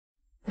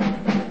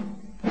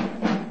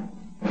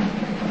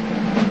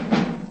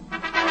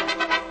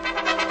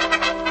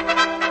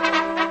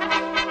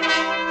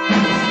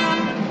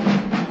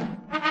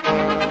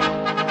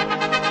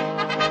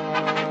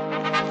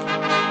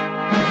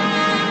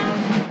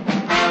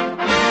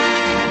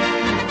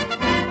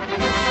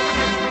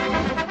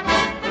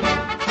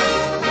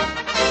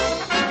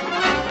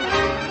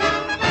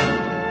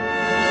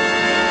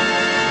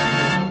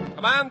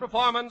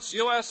Performance,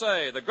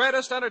 USA, the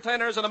greatest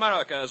entertainers in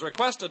America, as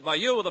requested by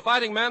you, the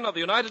fighting men of the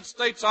United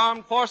States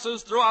Armed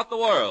Forces throughout the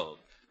world.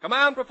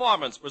 Command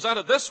Performance,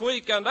 presented this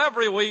week and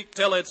every week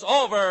till it's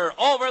over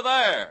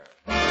there.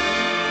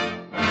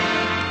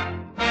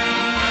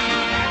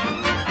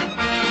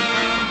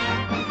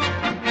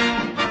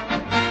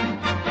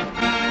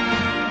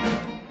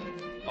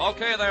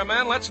 Okay there,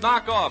 men, let's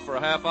knock off for a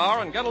half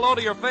hour and get a load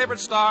of your favorite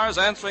stars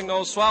answering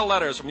those swell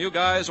letters from you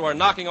guys who are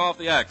knocking off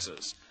the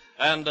Axis.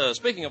 And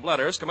speaking of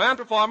letters, Command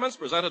Performance,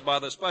 presented by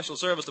the Special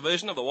Service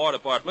Division of the War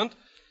Department,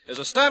 is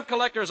a stamp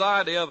collector's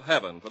idea of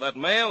heaven, for that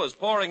mail is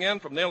pouring in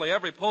from nearly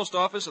every post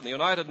office in the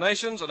United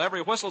Nations and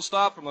every whistle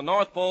stop from the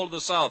North Pole to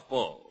the South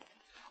Pole.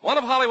 One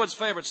of Hollywood's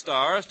favorite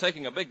stars,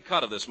 taking a big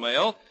cut of this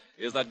mail,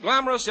 is that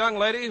glamorous young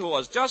lady who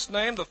was just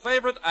named the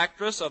favorite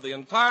actress of the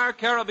entire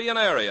Caribbean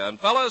area. And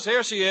fellas,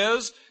 here she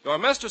is, your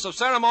mistress of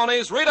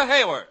ceremonies, Rita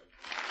Hayworth.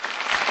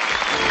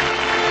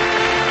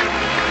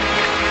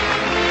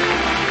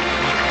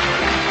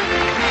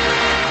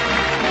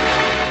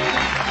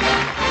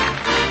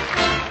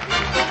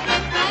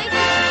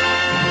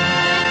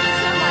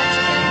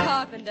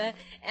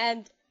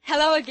 And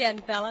hello again,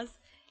 fellas.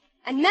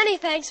 And many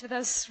thanks for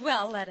those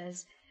swell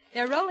letters.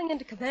 They're rolling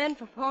into Command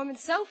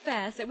Performance so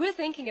fast that we're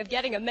thinking of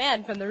getting a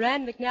man from the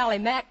Rand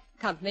McNally Mac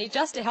Company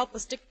just to help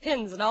us stick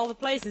pins in all the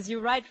places you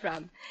write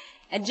from.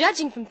 And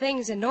judging from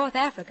things in North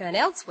Africa and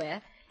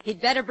elsewhere, he'd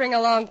better bring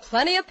along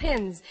plenty of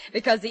pins,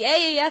 because the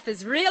AEF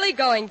is really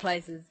going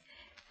places.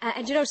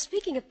 And you know,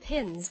 speaking of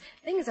pins,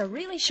 things are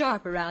really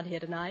sharp around here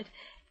tonight.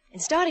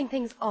 And starting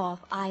things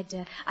off,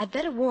 I'd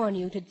better warn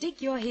you to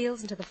dig your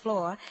heels into the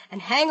floor and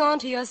hang on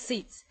to your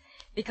seats.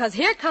 Because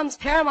here comes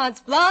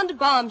Paramount's blonde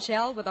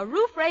bombshell with a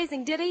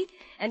roof-raising ditty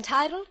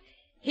entitled,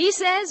 He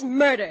Says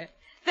Murder.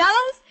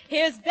 Fellas,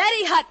 here's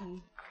Betty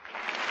Hutton.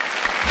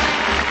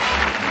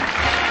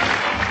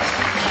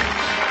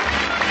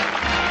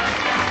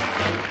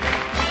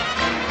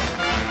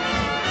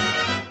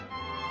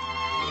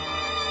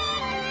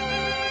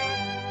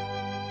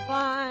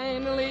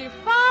 Finally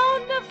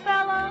found a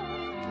fella,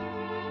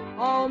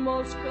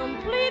 almost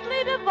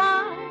completely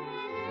divine.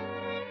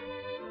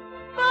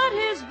 But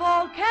his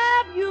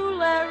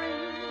vocabulary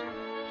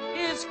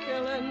is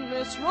killing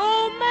this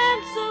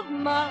romance of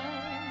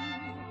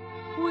mine.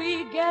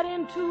 We get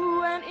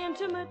into an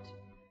intimate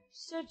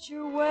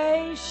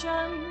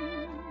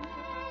situation,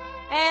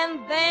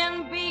 and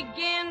then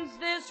begins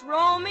this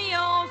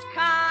Romeo's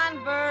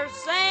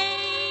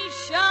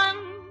conversation.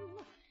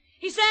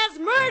 He says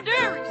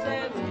murder, he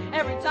says,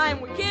 every time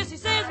we kiss. He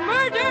says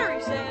murder,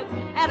 he says,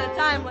 at a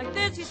time like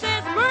this. He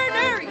says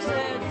murder, he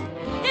says,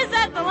 is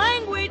that the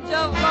language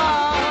of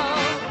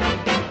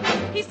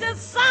love? He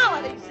says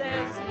solid, he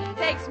says,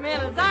 takes me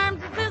in his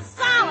arms. He says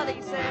solid,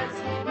 he says,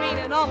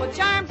 meaning all my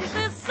charms. He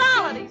says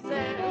solid, he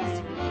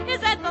says, is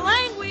that the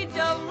language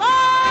of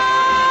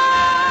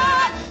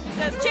love? He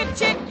says chick,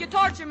 chick, you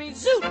torture me,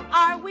 zoot,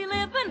 are we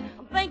living?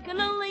 I'm thinking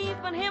of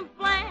leaving him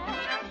flat.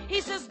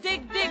 He says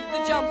dig, dig,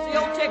 the jumps the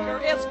old ticker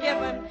is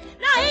given.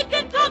 Now he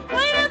can talk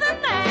plainer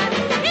than that.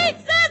 He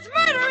says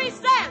murder, he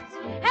says,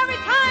 every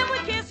time we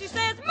kiss. He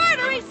says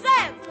murder, he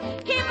says,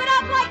 keep it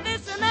up like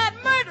this and that.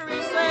 Murder,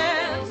 he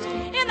says,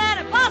 in that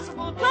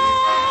impossible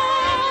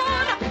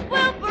tone,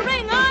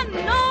 whimpering on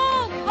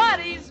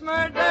nobody's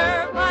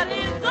murder but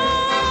his own.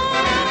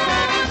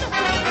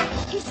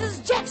 He says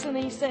Jackson,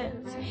 he says,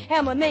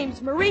 and my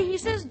name's Marie. He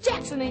says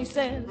Jackson, he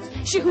says,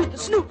 she hoot the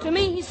snoot to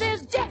me. He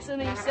says Jackson,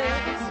 he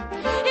says,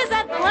 is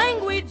that the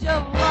language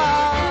of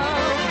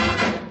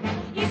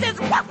love? He says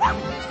woof, woof,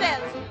 he says,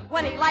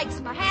 when he likes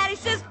my hat. He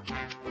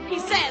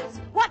says,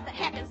 what the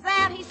heck is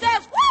that? He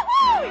says,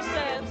 woo-hoo, he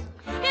says,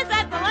 is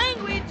that the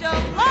language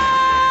of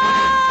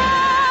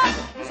love?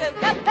 He says,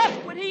 hep,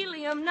 hep, with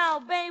helium now,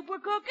 babe, we're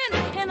cooking,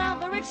 and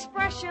other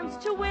expressions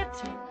to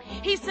wit.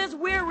 He says,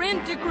 we're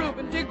into groove,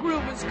 and to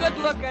groove is good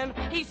looking.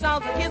 He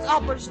sounds like his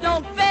uppers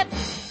don't fit.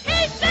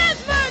 He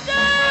says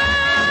murder!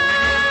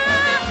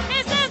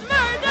 He says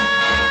murder!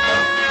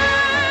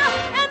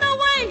 And the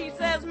way he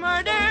says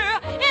murder,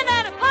 in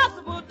that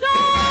impossible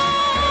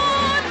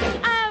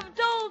tone, I've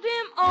told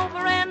him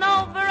over and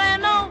over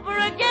and over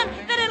again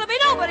that it'll be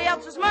nobody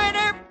else's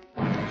murder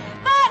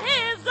but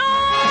his own.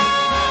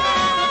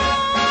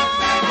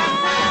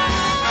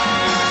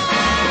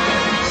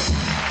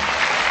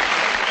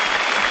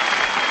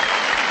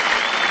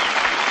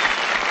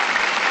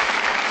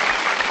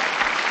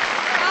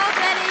 Oh,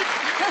 Betty.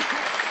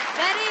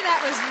 Betty, that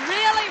was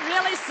really,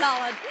 really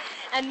solid.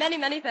 And many,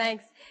 many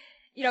thanks.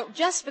 You know,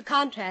 just for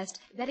contrast,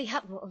 Betty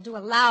Hutton will do a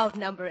loud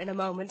number in a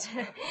moment.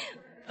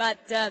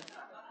 But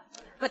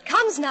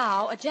comes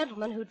now a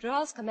gentleman who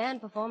draws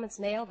Command Performance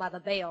mail by the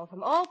bale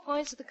from all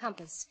points of the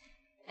compass,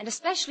 and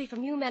especially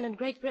from you men in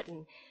Great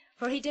Britain,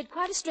 for he did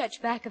quite a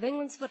stretch back of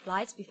England's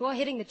footlights before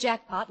hitting the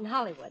jackpot in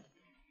Hollywood.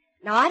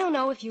 Now, I don't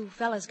know if you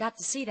fellas got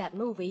to see that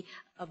movie,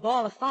 A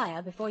Ball of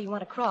Fire, before you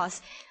went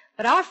across,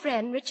 but our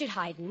friend Richard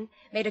Hayden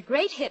made a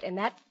great hit in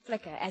that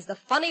flicker as the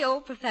funny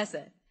old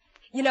professor.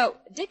 You know,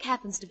 Dick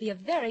happens to be a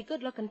very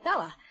good-looking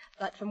fella,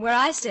 But from where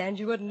I stand,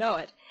 you wouldn't know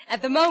it.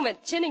 At the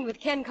moment, chinning with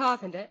Ken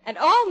Carpenter, and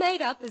all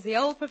made up as the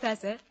old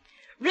professor,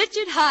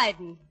 Richard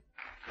Hayden.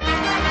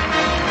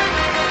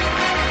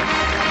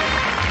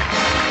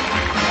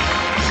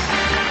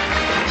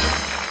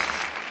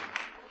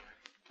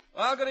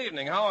 Well, good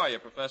evening. How are you,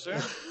 Professor?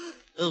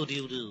 Oh, do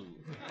you do?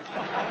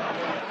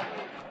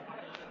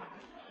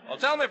 Well,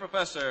 tell me,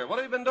 Professor, what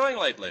have you been doing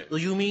lately?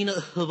 You mean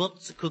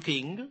what's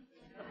cooking?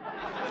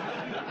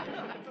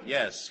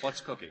 Yes,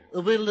 what's cooking?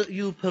 Well,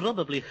 you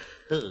probably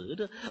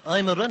heard.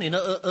 I'm running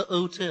a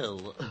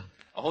hotel.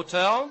 A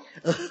hotel?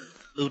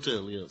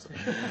 Hotel, yes.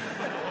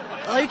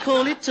 I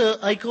call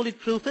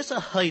it Professor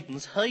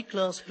Hayden's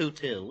high-class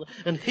hotel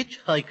and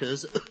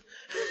hitchhiker's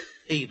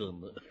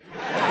haven.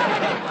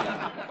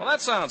 Well, that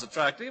sounds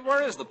attractive.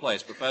 Where is the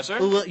place, Professor?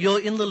 Oh, you're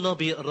in the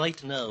lobby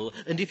right now,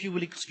 and if you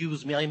will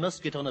excuse me, I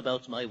must get on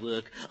about my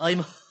work.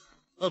 I'm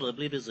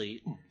horribly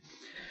busy.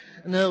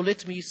 Now,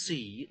 let me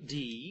see.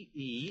 D,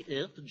 E,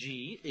 F,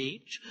 G,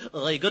 H.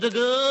 I got a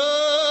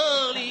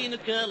girl in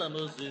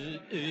Kalamazoo.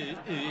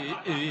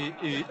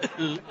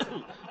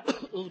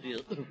 Oh, dear.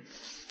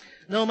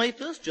 Now, my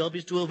first job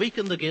is to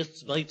awaken the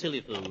guests by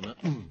telephone.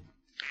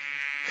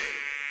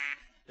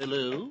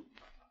 Hello?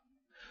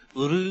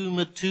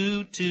 Room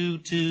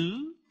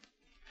 222.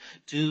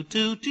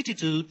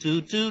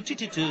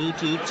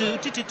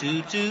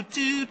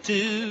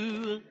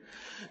 222.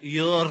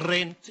 Your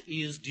rent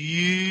is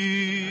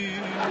due.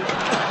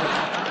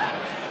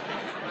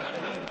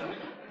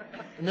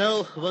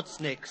 Now, what's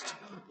next?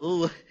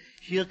 Oh,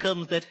 here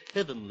comes that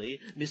heavenly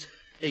Miss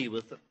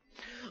Hayworth.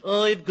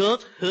 I've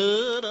got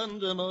her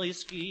under my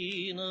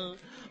skin.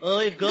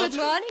 Good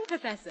morning,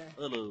 Professor.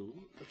 Hello.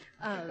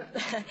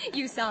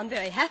 You sound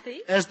very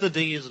happy. As the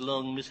day is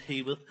long, Miss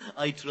Hayworth,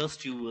 I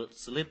trust you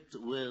slept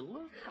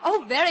well?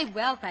 Oh, very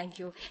well, thank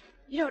you.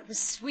 You know, it was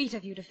sweet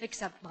of you to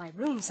fix up my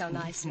room so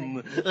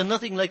nicely.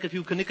 Nothing like a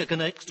few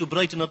knickknacks to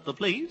brighten up the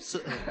place.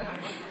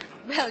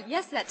 Well,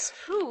 yes, that's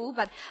true,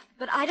 but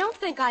I don't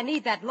think I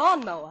need that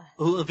lawnmower.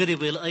 Oh, very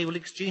well. I will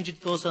exchange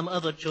it for some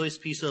other choice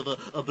piece of a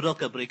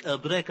bric-a-brac, a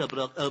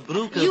bric-a-brac, a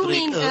brook-a-brac. You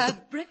mean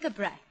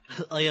bric-a-brac?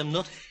 I am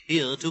not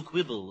here to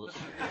quibble.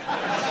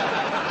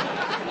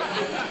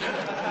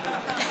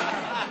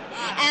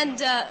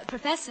 And,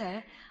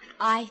 Professor,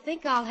 I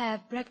think I'll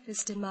have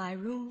breakfast in my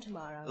room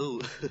tomorrow. Oh,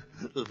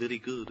 very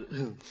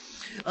good.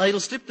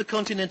 I'll slip the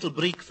continental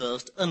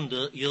breakfast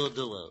under your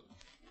door.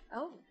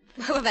 Oh,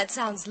 well, that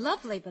sounds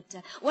lovely, but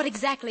what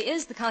exactly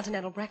is the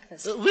continental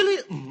breakfast?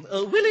 Willie,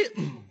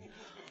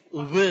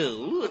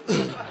 well,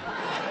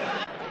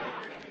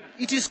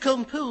 it is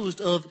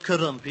composed of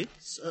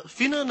crumpets,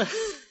 finnan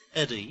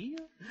haddie,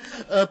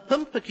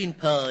 pumpkin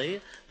pie,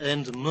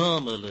 and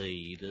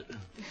marmalade.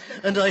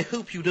 And I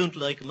hope you don't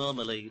like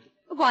marmalade.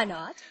 Why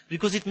not?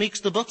 Because it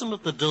makes the bottom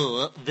of the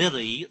door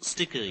very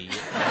sticky.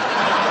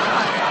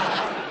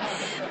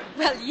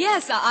 Well,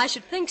 yes, I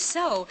should think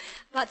so.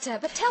 But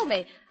tell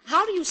me,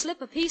 how do you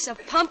slip a piece of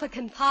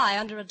pumpkin pie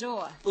under a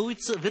door? Oh,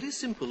 it's very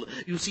simple.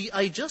 You see,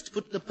 I just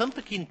put the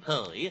pumpkin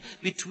pie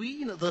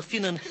between the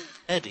finnan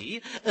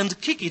haddie and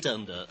kick it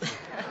under.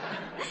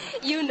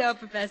 You know,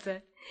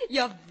 Professor,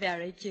 you're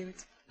very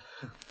cute.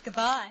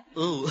 Goodbye.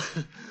 Oh,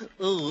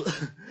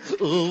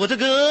 what a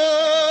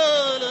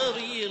girl, a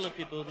real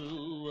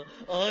people.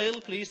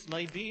 I'll place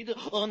my bid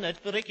on that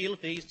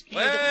freckle-faced kid.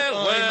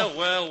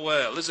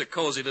 Well. This is a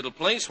cozy little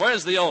place.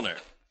 Where's the owner?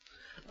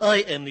 I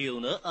am the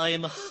owner. I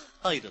am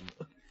Hayden.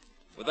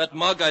 With that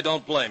mug, I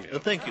don't blame you.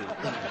 Thank you.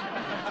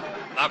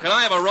 Now, can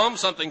I have a room,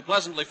 something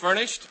pleasantly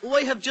furnished? Oh,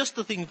 I have just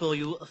the thing for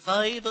you.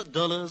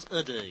 $5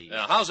 a day.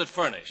 How's it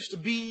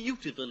furnished?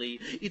 Beautifully.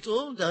 It's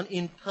all done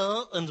in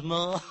tar and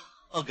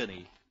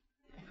mahogany.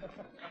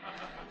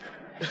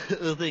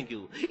 Thank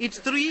you. It's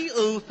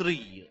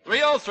 303.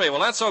 303. Well,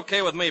 that's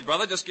okay with me,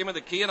 brother. Just give me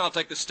the key and I'll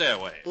take the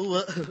stairway.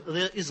 Oh,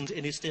 there isn't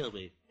any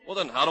stairway. Well,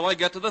 then how do I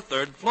get to the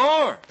third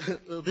floor?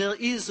 There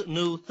is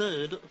no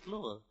third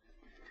floor.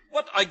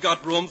 What? I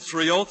got room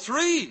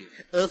 303.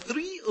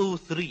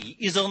 303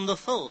 is on the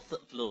fourth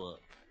floor.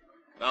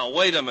 Now,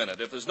 wait a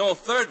minute. If there's no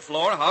third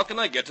floor, how can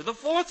I get to the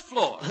fourth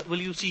floor? Well,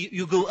 you see,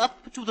 you go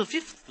up to the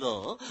fifth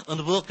floor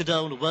and walk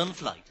down one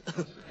flight.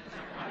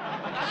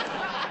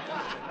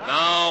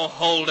 Now,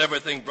 hold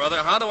everything,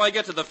 brother. How do I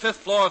get to the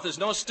fifth floor if there's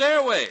no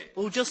stairway?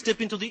 Oh, just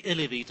step into the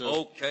elevator.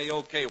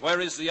 Okay.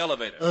 Where is the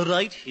elevator?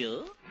 Right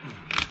here.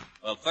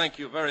 Well, thank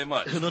you very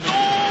much. No.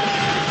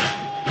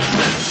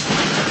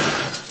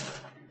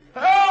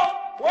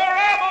 Help! Where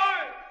am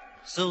I?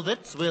 So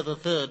that's where the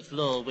third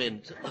floor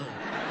went.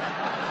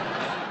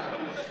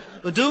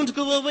 Don't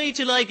go away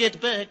till I get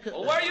back.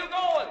 Well, where are you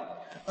going?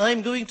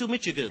 I'm going to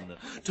Michigan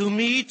to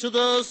meet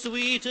the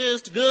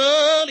sweetest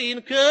girl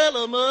in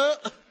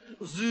Kalamazoo.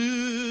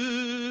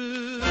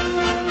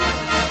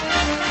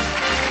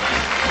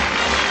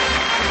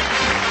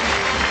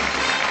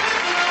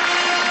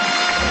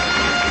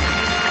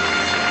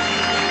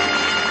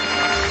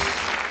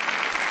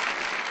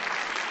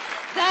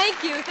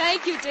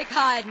 Thank you, Dick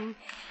Hayden.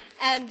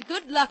 And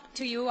good luck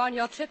to you on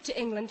your trip to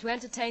England to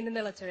entertain the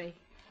military.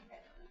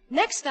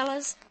 Next,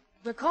 fellas,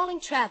 We're calling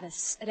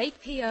Travis at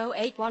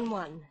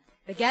 8PO811,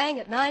 the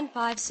gang at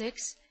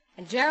 956,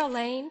 and Gerald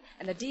Lane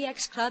and the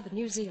DX Club in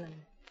New Zealand.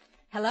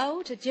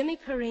 Hello to Jimmy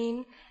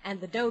Perrine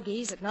and the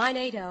Dogies at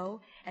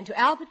 980, and to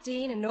Albert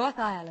Dean in North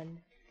Ireland,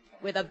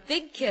 with a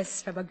big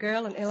kiss from a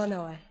girl in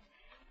Illinois.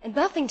 And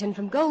Buffington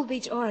from Gold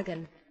Beach,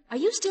 Oregon. Are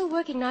you still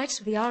working nights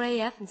for the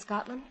RAF in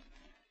Scotland?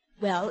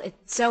 Well, it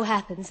so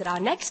happens that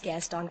our next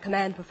guest on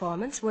Command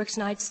Performance works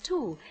nights,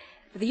 too,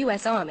 for the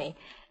U.S. Army,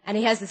 and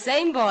he has the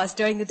same boss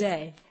during the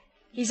day.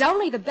 He's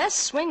only the best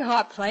swing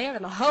harp player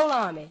in the whole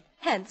Army,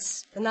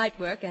 hence the night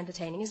work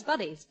entertaining his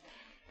buddies.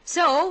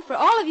 So, for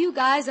all of you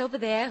guys over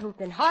there who've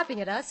been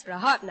harping at us for a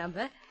harp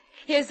number,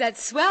 here's that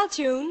swell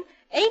tune,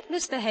 Ain't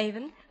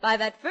Misbehavin', by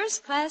that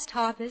first-class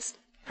harpist,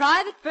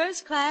 Private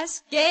First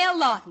Class Gail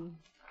Lawton.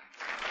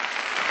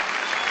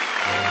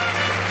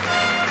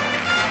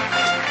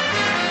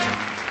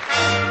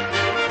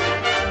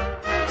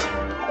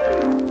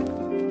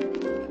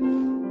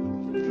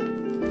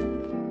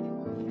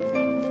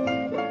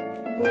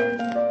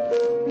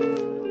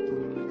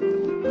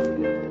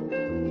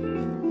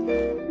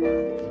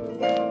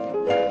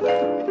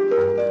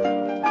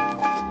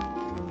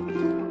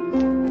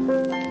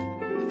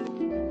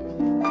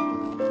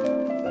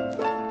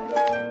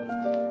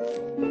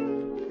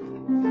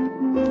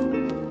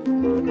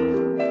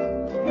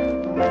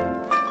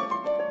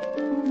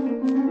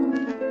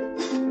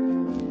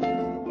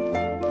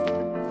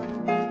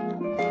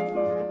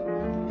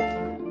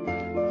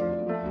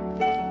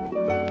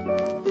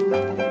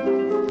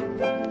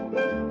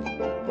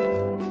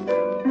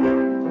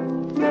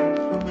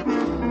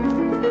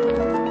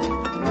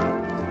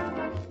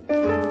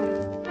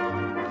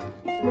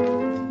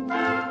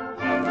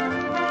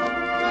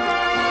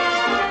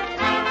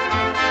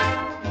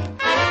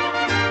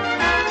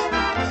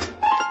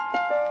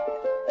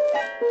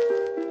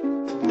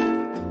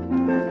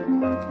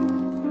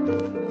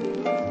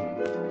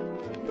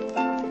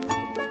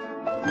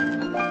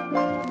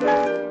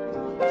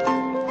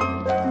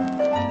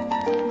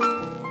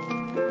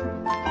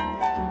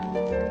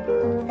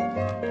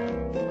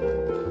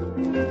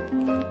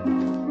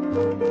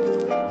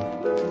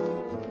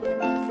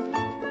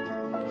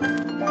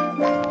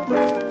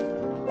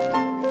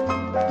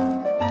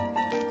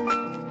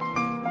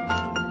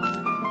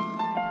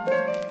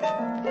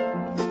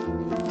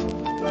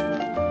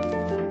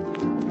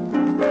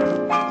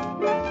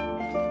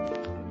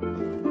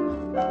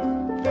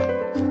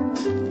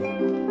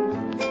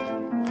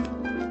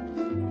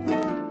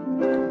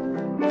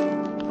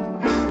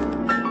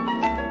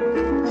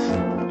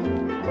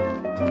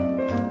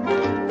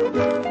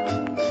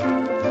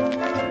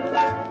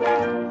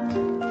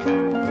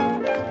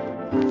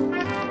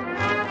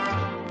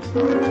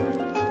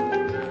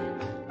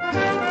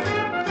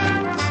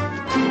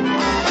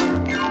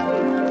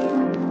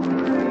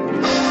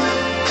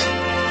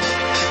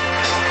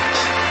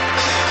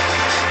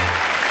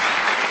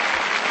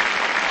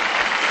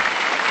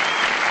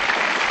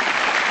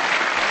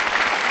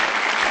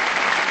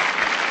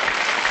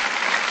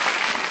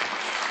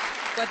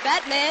 What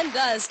that man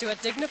does to a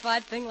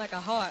dignified thing like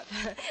a harp.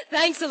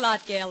 Thanks a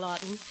lot, Gail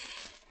Lawton.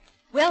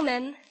 Well,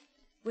 men,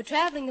 we're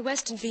traveling the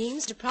western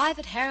beams to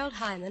Private Harold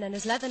Hyman and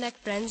his leatherneck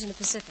friends in the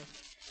Pacific,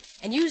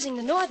 and using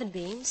the northern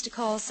beams to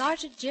call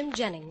Sergeant Jim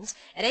Jennings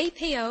at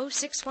APO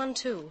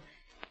 612,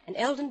 and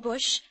Eldon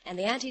Bush and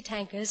the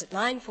anti-tankers at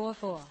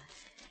 944.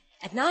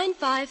 At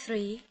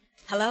 953,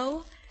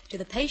 hello to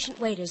the patient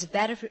waiters of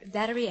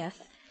Battery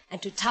F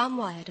and to Tom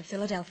Wyatt of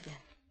Philadelphia.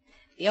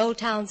 The old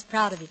town's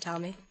proud of you,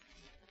 Tommy.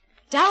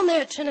 Down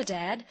there at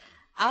Trinidad,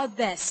 our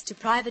best to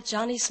Private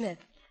Johnny Smith.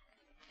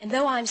 And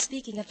though I'm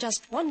speaking of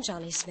just one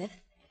Johnny Smith,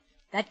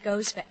 that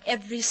goes for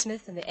every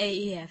Smith in the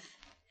AEF.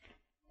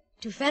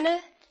 To Fenner,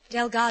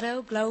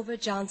 Delgado, Glover,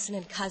 Johnson,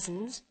 and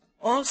Cousins,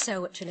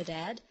 also at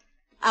Trinidad,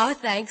 our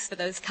thanks for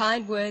those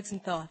kind words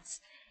and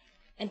thoughts.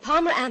 And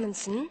Palmer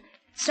Amundsen,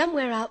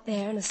 somewhere out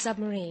there in a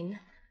submarine,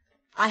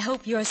 I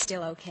hope you're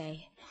still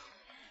okay.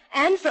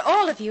 And for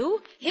all of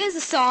you, here's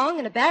a song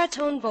in a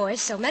baritone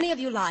voice so many of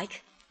you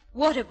like,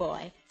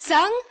 Waterboy,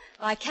 sung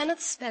by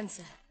Kenneth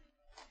Spencer.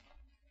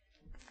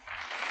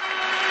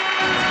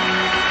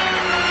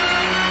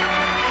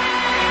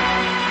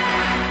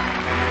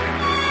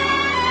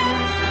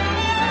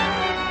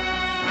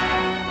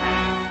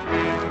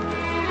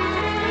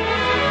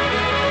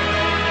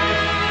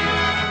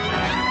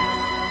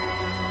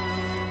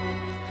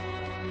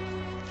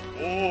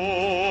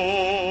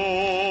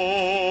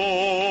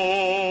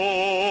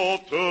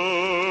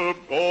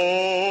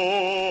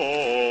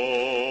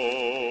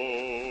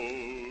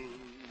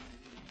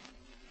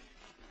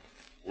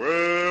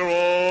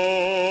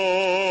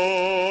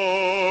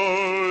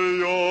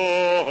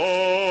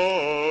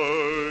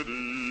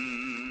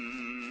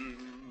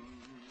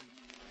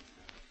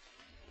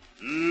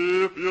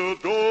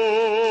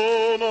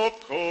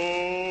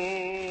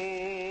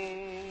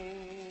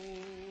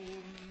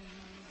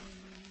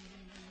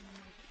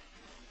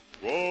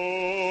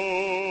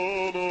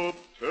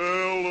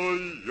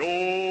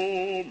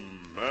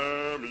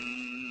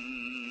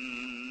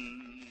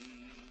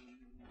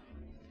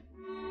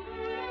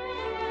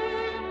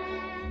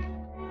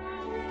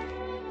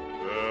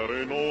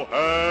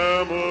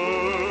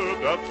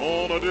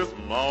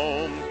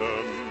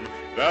 mountain.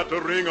 That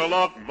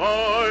ring-a-lock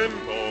mine,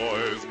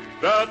 boys,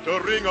 that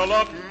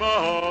ring-a-lock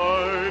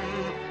mine.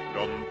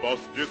 Done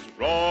bust this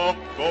rock,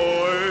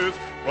 boys,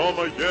 from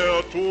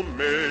here to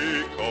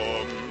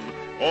Macon,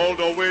 all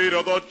the way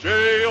to the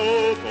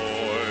jail,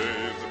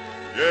 boys,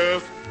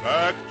 yes,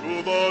 back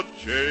to the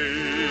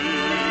jail.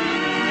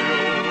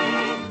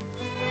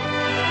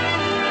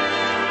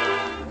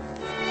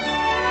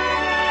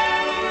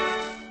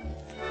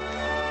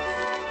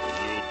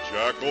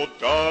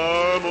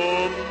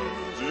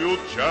 You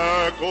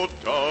jack o'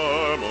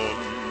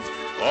 diamonds,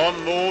 I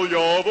know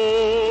your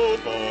bow,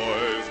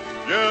 boys,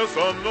 yes, I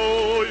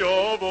know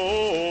your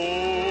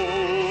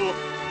bow.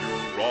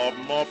 You rob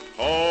my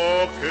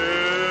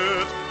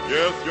pocket,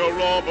 yes, you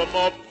rob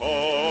my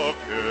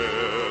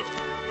pocket,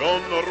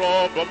 gonna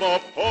rob my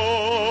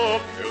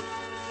pocket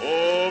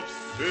of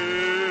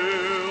silver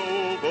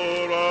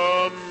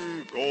and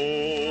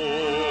gold.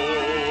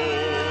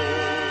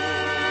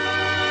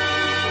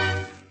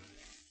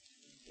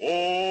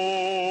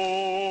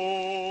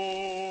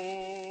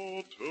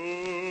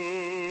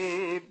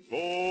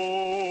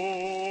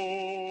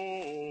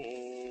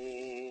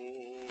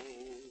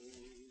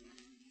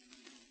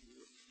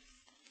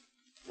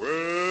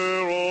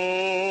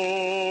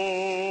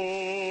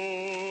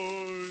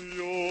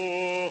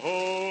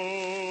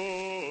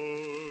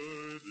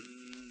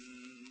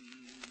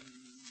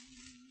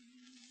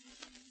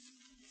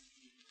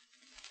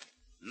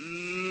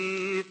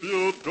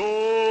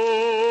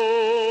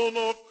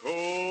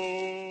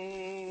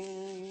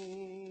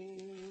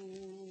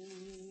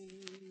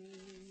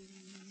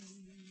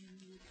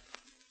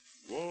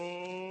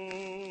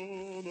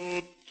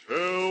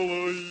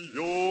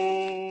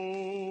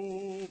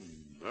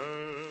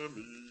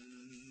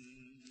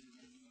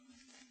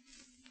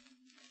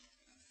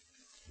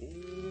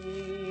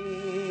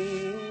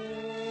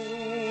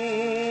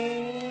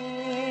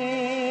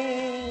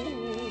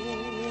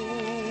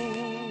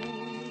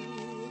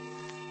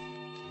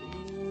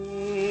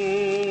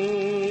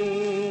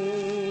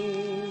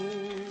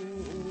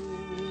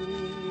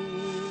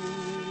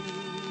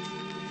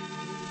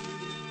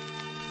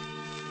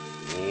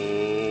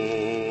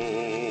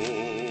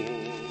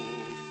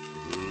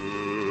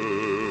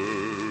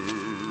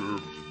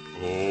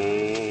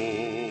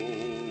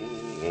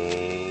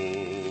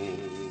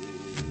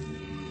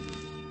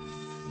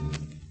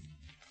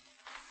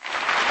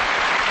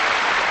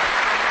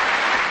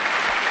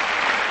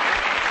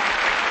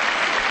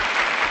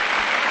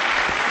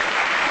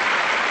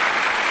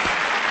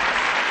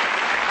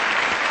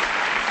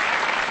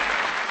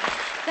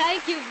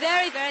 Thank you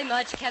very, very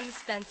much, Ken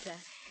Spencer.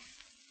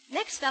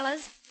 Next,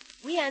 fellas,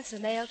 we answer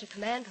mail to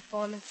Command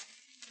Performance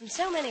from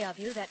so many of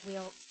you that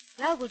we'll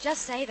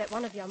just say that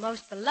one of your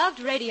most beloved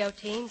radio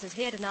teams is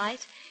here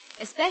tonight,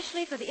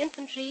 especially for the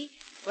infantry,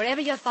 wherever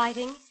you're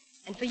fighting,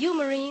 and for you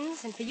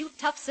Marines, and for you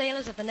tough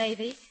sailors of the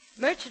Navy,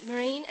 Merchant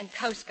Marine, and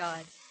Coast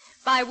Guard.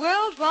 By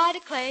worldwide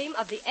acclaim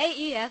of the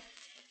AEF,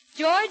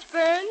 George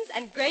Burns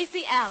and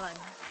Gracie Allen.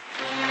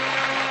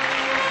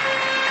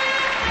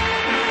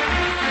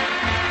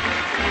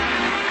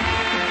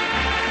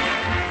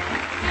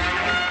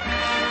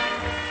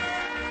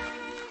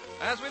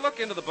 As we look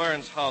into the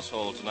Burns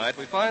household tonight,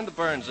 we find the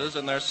Burnses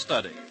in their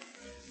study.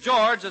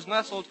 George is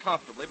nestled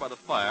comfortably by the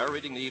fire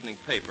reading the evening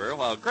paper,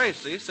 while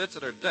Gracie sits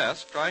at her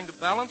desk trying to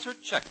balance her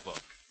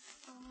checkbook.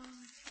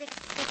 6,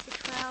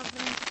 12,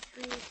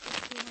 3,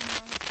 16,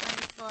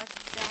 24,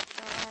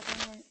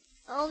 11.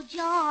 Oh,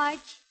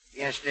 George.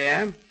 Yes,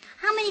 dear?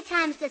 How many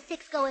times does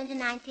 6 go into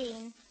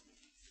 19?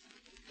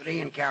 3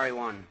 and carry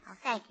 1. Oh,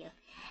 thank you.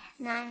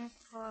 9,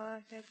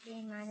 4,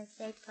 13, minus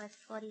 8, plus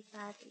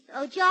 45.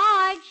 Oh,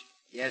 George.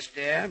 Yes,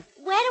 dear?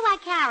 Where do I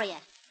carry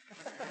it?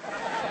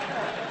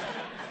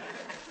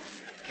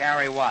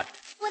 Carry what?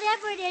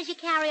 Whatever it is you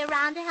carry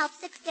around to help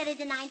 6 get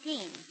into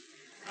 19.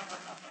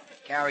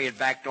 Carry it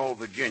back to old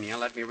Virginia.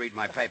 Let me read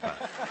my paper.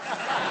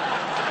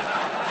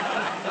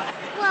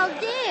 Well,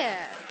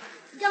 dear,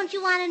 don't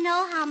you want to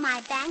know how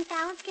my bank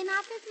balance came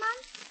out this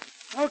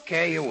month?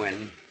 Okay, you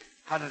win.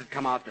 How did it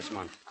come out this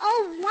month?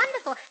 Oh,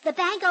 wonderful. The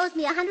bank owes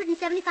me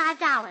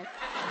 $175.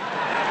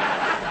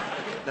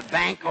 The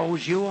bank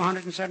owes you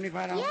 $175?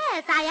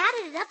 Yes, I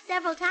added it up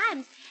several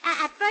times.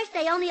 At first,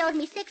 they only owed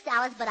me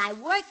 $6, but I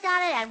worked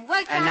on it and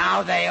worked on it. And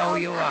now they owe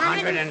you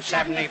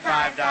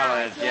 $175.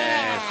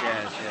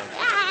 Yes.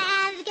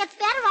 And it gets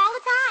better all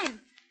the time.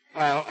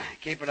 Well,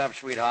 keep it up,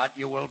 sweetheart.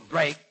 You will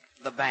break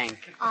the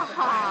bank. Oh,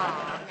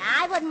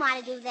 now, I wouldn't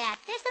want to do that.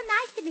 They're so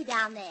nice to me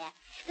down there.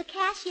 The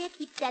cashier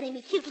keeps sending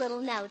me cute little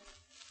notes.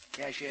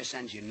 Cashier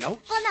sends you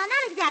notes? Well, no,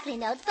 not exactly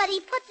notes, but he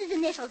puts his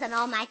initials on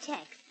all my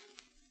checks.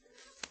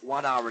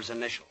 What are his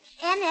initials?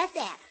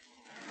 NSF.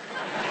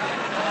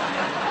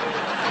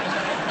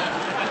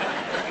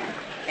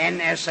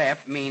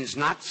 NSF means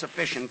not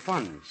sufficient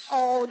funds.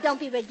 Oh, don't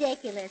be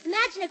ridiculous.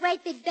 Imagine a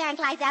great big bank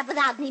like that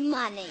without any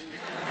money.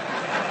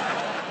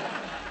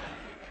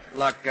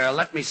 Look,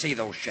 let me see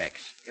those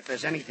checks. If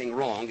there's anything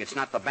wrong, it's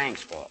not the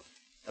bank's fault.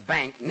 The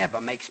bank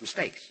never makes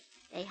mistakes.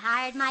 They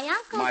hired my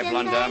uncle, My didn't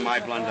blunder, they? my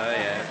blunder,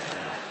 yes.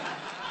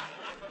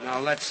 Now,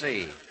 let's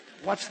see.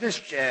 What's this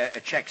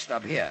check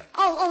stub here?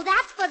 Oh,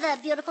 that's for the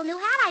beautiful new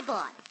hat I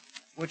bought.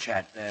 Which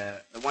hat?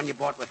 The one you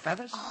bought with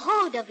feathers?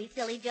 Oh, don't be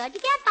silly, George. You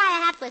can't buy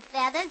a hat with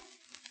feathers.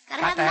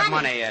 Gotta have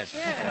money, yes.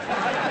 Sure.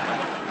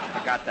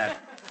 I got that.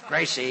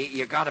 Gracie,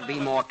 you got to be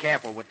more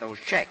careful with those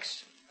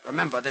checks.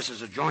 Remember, this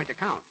is a joint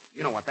account.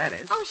 You know what that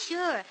is. Oh,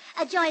 sure.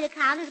 A joint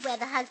account is where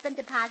the husband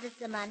deposits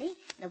the money,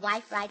 the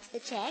wife writes the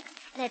checks,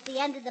 and at the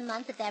end of the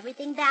month, if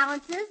everything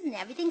balances and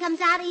everything comes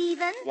out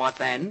even... What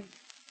then?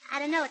 I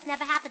don't know. It's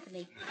never happened to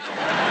me.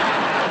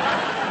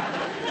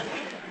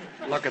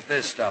 Look at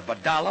this stuff.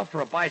 $1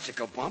 for a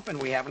bicycle pump,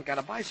 and we haven't got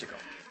a bicycle.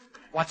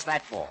 What's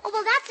that for? Oh,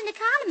 well, that's an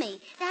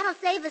economy. That'll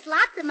save us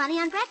lots of money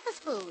on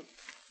breakfast food.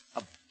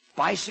 A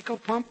bicycle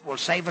pump will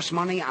save us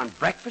money on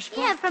breakfast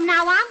food? Yeah, from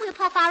now on, we'll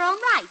puff our own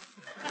rice.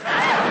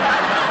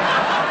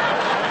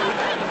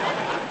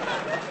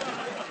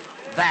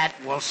 That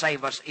will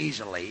save us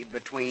easily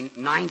between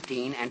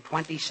 19 and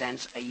 20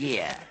 cents a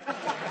year.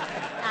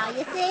 Now,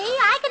 you see,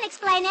 I can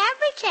explain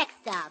every check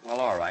stub. Well,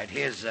 all right.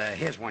 Here's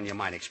one you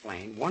might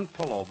explain. One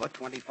pullover,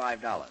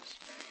 $25.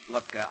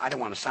 Look, I don't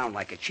want to sound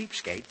like a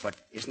cheapskate, but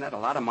isn't that a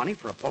lot of money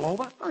for a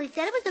pullover? Well, he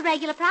said it was the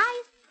regular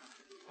price.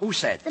 Who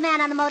said? The man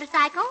on the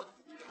motorcycle.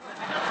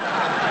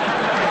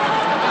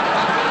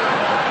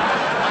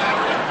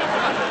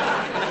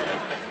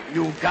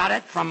 You got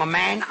it from a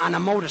man on a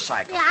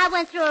motorcycle. Yeah, I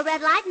went through a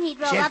red light, and he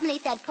drove up, and he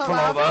said, pull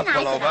over. And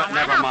pull I over. said,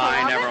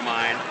 Never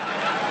mind.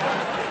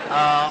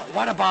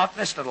 What about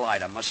this little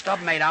item? A stub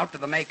made out to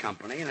the May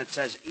Company, and it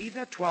says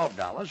either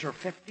 $12 or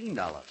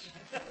 $15.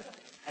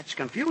 That's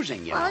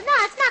confusing, you know. Well, no,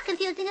 it's not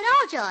confusing at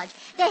all, George.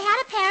 They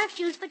had a pair of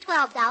shoes for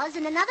 $12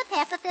 and another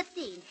pair for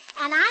 $15.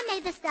 And I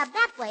made the stub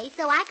that way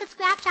so I could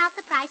scratch out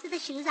the price of the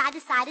shoes I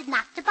decided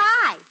not to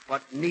buy.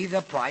 But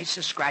neither price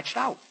is scratched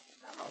out.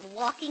 Oh,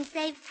 walking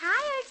saves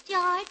tires,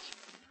 George.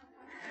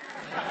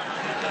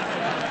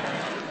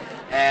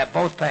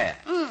 Both pair.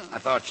 I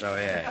thought so,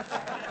 yeah.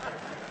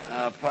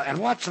 And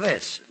what's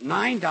this?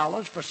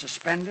 $9 for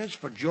suspenders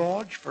for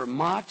George for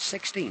March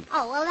 16th.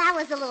 Oh, well, that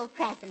was a little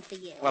present for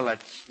you. Well,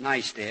 that's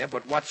nice, dear,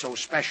 but what's so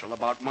special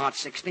about March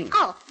 16th?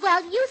 Oh,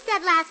 well, you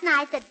said last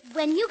night that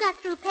when you got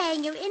through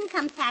paying your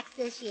income tax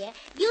this year,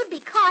 you'd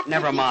be caught...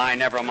 Never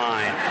mind.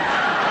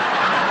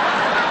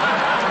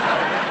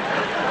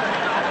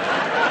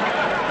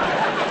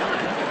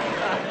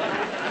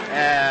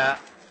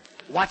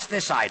 What's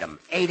this item?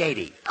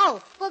 $8.80.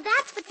 Oh, well,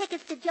 that's for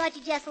tickets to Georgie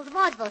Jessel's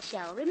vaudeville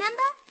show,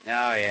 remember?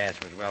 Oh, yes,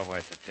 it was well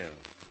worth it, too.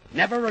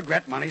 Never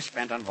regret money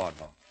spent on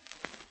vaudeville.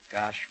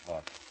 Gosh,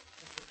 vaudeville.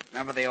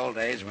 Remember the old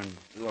days when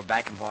we were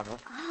back in vaudeville?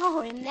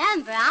 Oh,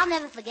 remember. I'll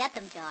never forget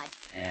them, George.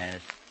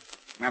 Yes.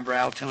 Remember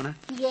Altoona?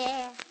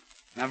 Yeah.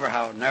 Remember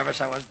how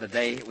nervous I was the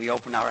day we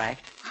opened our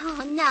act?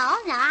 Oh, no.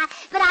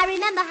 But I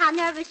remember how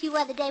nervous you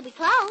were the day we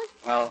closed.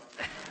 Well,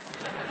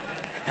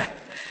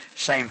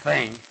 same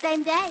thing.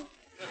 Same day.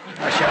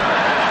 Sure.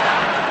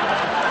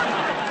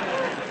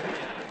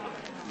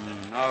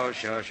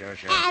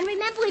 And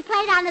remember we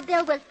played on the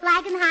bill with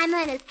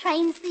Flagenheimer and his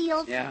train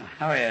seals? Yeah.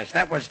 Oh, yes.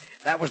 That was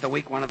the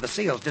week one of the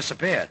seals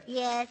disappeared.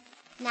 Yes.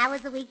 And that was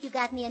the week you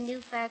got me a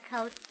new fur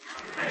coat.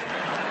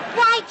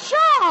 Why, George!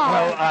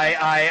 Well,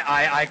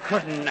 I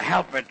couldn't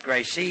help it,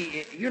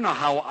 Gracie. You know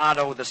how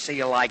Otto the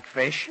seal liked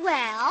fish?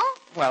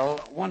 Well,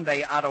 one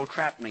day Otto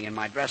trapped me in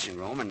my dressing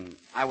room, and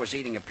I was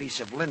eating a piece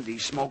of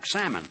Lindy's smoked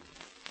salmon.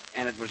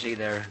 And it was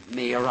either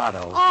me or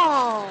Otto.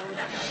 Oh,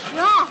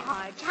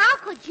 George, how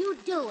could you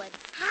do it?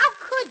 How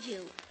could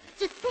you?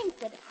 To think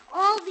that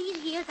all these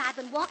years I've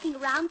been walking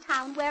around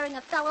town wearing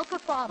a fellow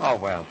performer. Oh,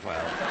 well.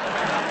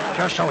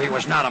 Just so he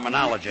was not a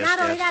monologist. Not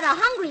only that, a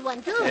hungry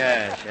one, too.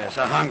 Yes,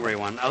 a hungry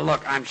one.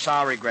 Look, I'm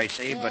sorry,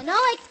 Gracie, but... No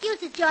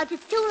excuses, George.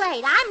 It's too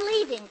late. I'm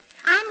leaving.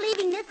 I'm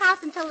leaving this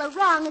house until the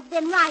wrong has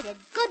been righted.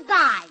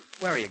 Goodbye.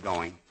 Where are you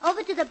going?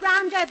 Over to the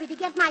Brown Derby to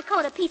get my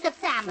coat a piece of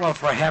salmon. Well,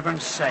 for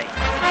heaven's sake.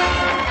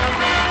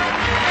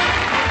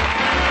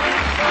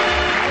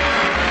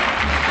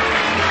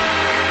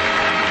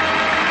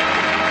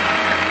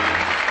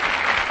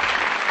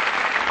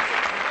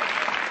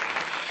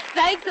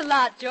 Thanks a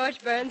lot, George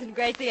Burns and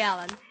Gracie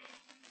Allen.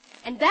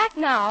 And back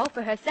now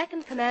for her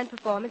second command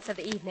performance of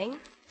the evening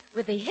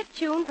with the hit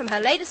tune from her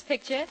latest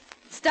picture,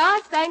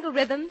 Star Spangled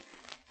Rhythm,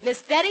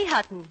 Miss Betty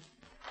Hutton.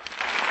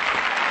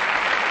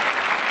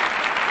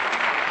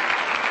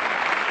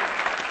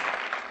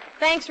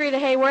 Thanks, Rita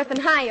Hayworth,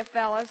 and hiya,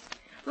 fellas.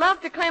 Love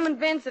to Clem and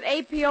Vince at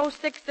APO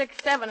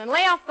 667, and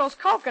lay off those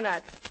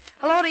coconuts.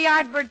 Hello to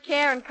Yardbird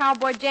Care and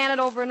Cowboy Janet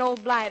over in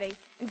Old Blighty.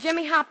 And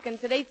Jimmy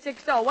Hopkins at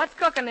 860. What's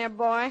cooking there,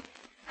 boy?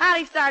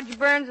 Howdy, Sarge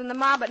Burns and the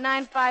mob at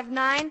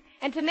 959.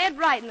 And to Ned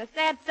Wright and the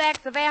Sad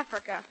Sacks of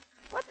Africa.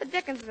 What the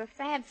dickens is a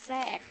sad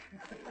sack?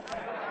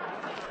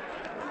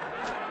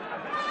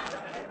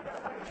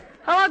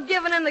 Hello,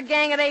 Given and the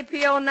gang at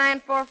APO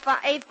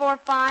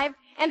 845.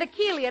 And to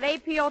Keeley at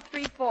APO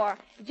 34.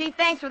 Gee,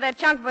 thanks for that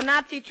chunk of a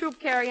Nazi troop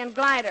carrying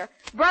glider.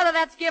 Brother,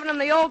 that's giving him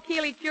the old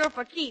Keeley cure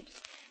for keeps.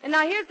 And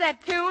now here's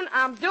that tune,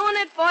 I'm Doing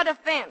It for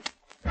Defense.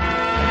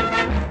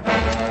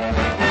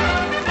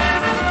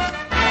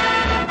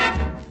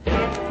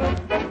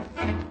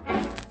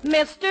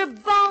 Mr.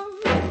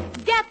 Bones,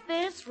 get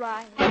this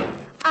right.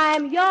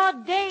 I'm your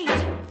date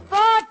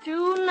for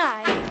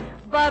tonight.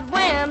 But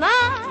when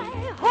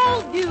I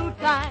hold you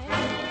tight,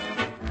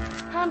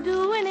 I'm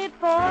doing it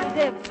for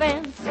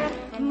defense.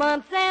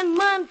 Months and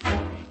months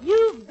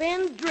you've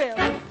been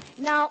drilled.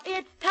 Now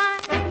it's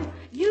time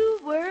you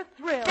were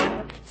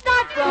thrilled.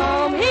 Start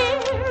from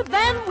here,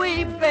 then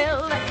we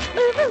build.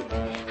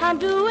 I'm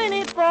doing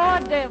it for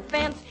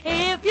defense.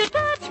 If you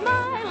touch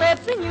my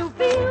lips and you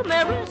feel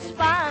me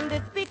respond,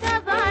 it's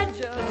because I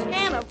just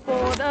can't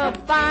afford a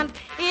bond.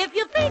 If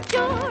you think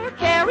your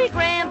Cary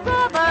Grant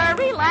brother,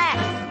 relax.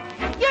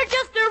 You're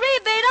just a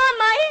rebate on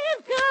my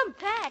income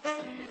tax.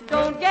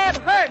 Don't get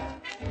hurt,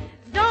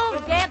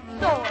 don't get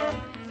sore.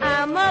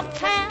 I'm a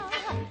pal,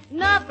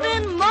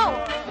 nothing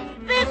more.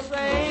 This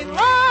ain't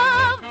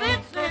love,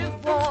 this is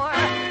war.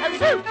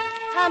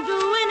 I'm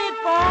doing it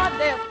for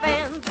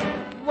defense.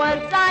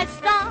 Once I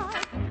start,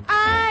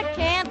 I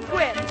can't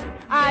quit.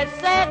 I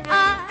said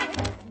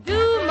I'd do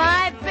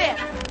my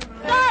best.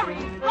 Sorry,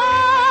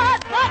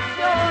 Lord, but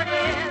sure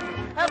is.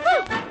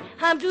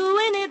 I'm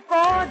doing it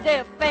for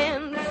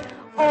defense.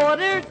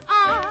 Orders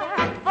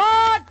are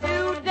for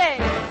today.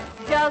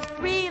 Just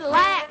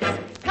relax,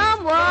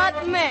 come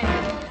what may.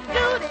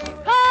 Duty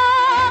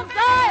calls,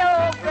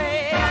 I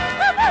obey.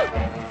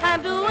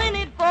 I'm doing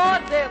it for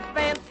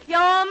defense.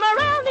 Your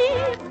morale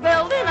needs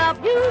building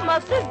up, you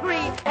must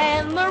agree.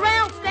 And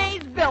morale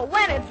stays built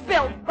when it's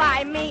built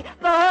by me.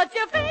 Put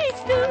your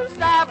face to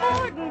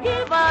starboard and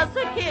give us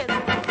a kiss.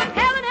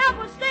 Heaven help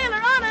us,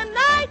 sailor, on a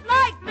night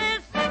like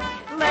this.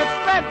 Let's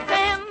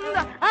pretend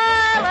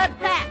I'll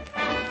attack.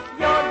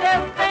 Your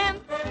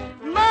defense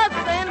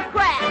mustn't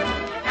crack.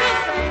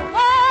 This ain't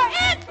war,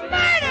 it's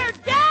murder,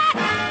 Jack.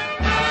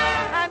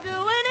 I'm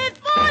doing it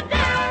for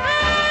defense.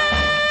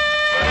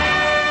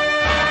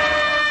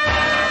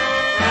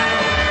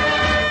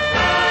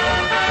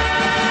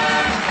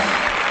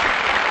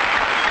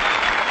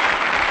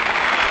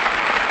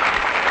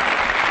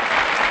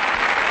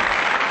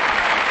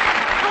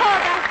 Oh,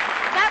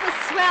 that was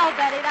swell,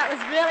 Betty. That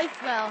was really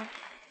swell.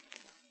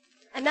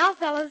 And now,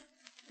 fellas,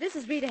 this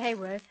is Rita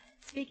Hayworth,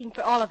 speaking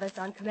for all of us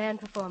on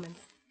Command Performance.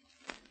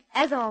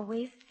 As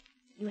always,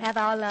 you have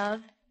our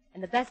love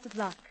and the best of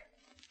luck,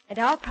 and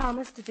our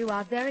promise to do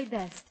our very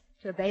best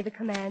to obey the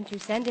commands you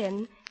send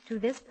in to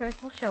this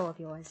personal show of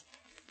yours.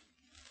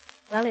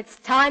 Well, it's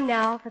time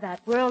now for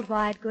that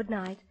worldwide good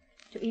night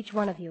to each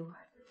one of you,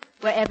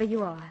 wherever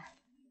you are.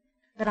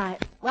 But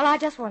I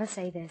just want to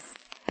say this.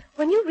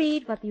 When you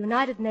read what the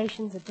United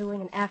Nations are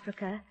doing in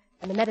Africa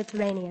and the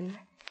Mediterranean,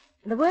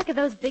 and the work of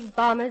those big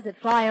bombers that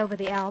fly over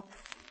the Alps,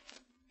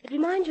 it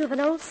reminds you of an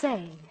old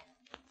saying.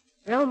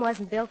 Rome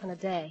wasn't built in a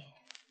day.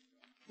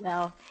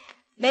 Well,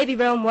 maybe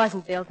Rome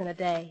wasn't built in a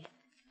day.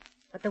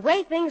 But the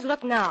way things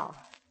look now,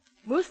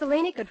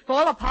 Mussolini could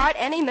fall apart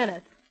any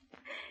minute.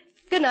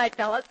 Good night,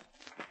 fellas.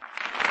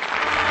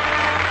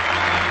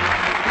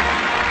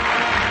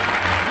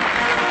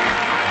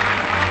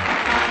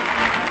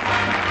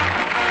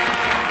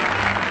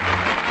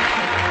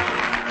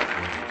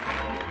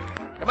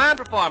 Command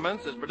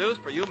Performance is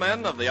produced for you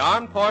men of the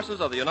Armed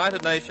Forces of the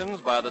United Nations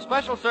by the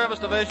Special Service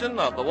Division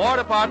of the War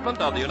Department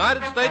of the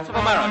United States of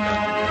America.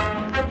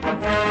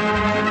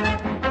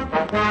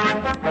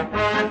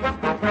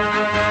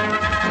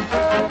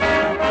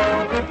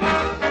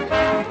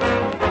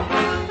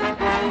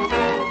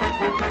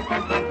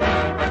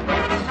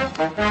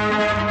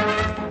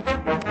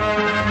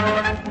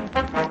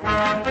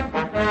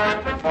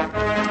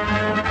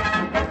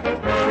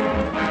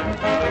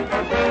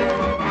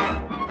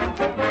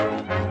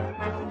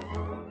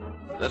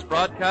 This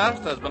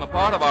broadcast has been a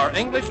part of our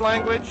English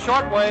language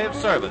shortwave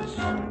service.